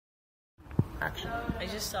Action. I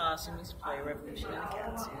just saw Sumi's play Revolution in the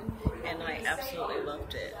Catsuit, and I absolutely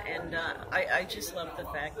loved it. And I just love the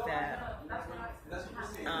fact that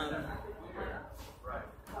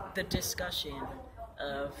the discussion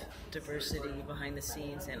of diversity behind the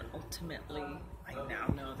scenes, and ultimately, I now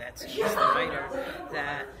know that she's the writer,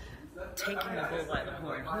 that taking the bull by the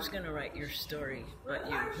horn, who's going to write your story but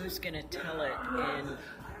you? Who's going to tell it in...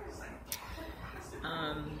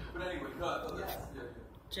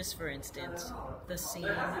 just for instance, the scene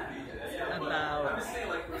about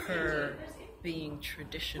her being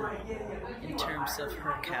traditional in terms of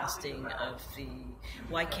her casting of the,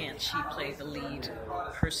 why can't she play the lead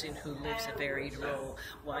person who lives a varied role?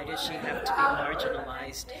 Why does she have to be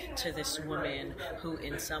marginalized to this woman who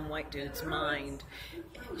in some white dude's mind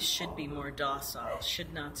should be more docile,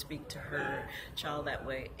 should not speak to her child that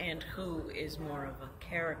way, and who is more of a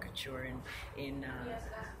caricature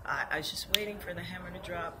I was just waiting for the hammer to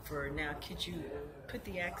drop for now. Could you put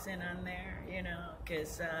the accent on there, you know,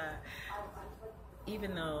 because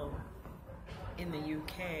even though in the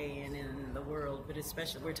UK and in the world, but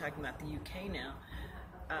especially we're talking about the UK now,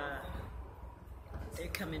 they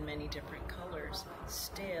come in many different colors.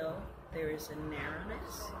 Still, there is a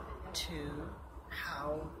narrowness to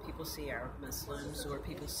how people see Arab Muslims, or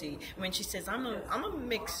people see, when she says, I'm a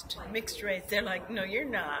mixed race, they're like, no, you're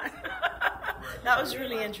not. That was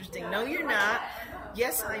really interesting. No, you're not.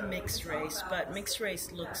 Yes, I'm mixed race, but mixed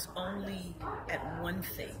race looks only at one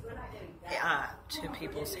thing to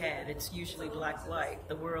people's head. It's usually black-white.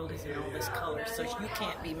 The world is in all this color, so you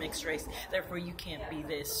can't be mixed race, therefore you can't be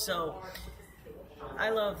this. So I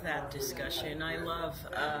love that discussion. I love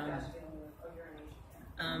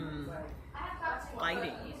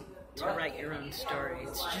fighting to write your own story.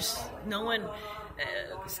 It's just, no one,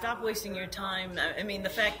 stop wasting your time. I mean, the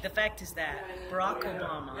fact is that Barack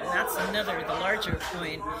Obama, and that's the larger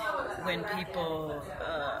point when people,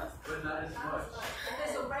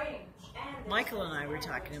 Michael and I were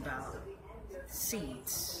talking about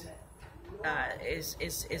seats. Is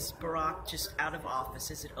Barack just out of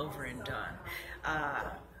office? Is it over and done?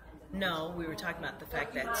 No, we were talking about the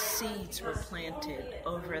fact that seeds were planted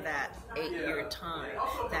over that 8-year time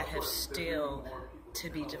that have still to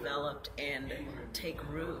be developed and take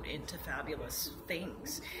root into fabulous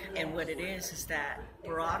things. And what it is that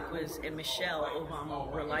Barack and Michelle Obama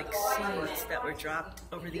were like seeds that were dropped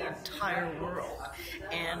over the entire world.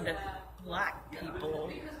 And black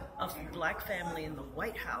people, a black family in the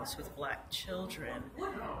White House with black children,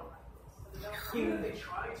 who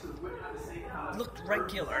looked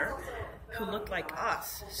regular, who looked like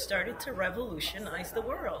us, started to revolutionize the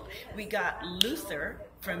world. We got Luther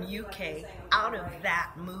from UK out of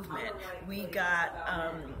that movement. We got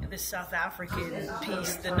the South African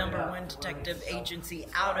piece, the #1 detective agency,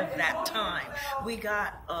 out of that time. We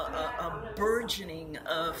got a burgeoning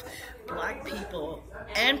of black people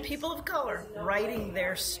and people of color writing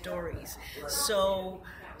their stories. So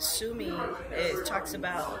Sumi talks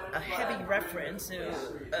about a heavy reference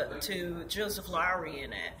to Joseph Lowry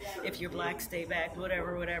in it. If you're black, stay back,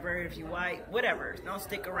 whatever, whatever. If you're white, whatever, don't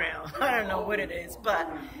stick around. I don't know what it is, but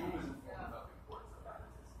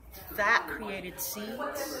that created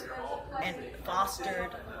seeds and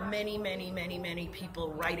fostered many, many, many, many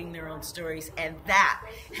people writing their own stories, and that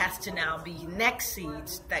has to now be next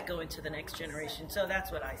seeds that go into the next generation. So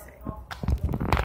that's what I say.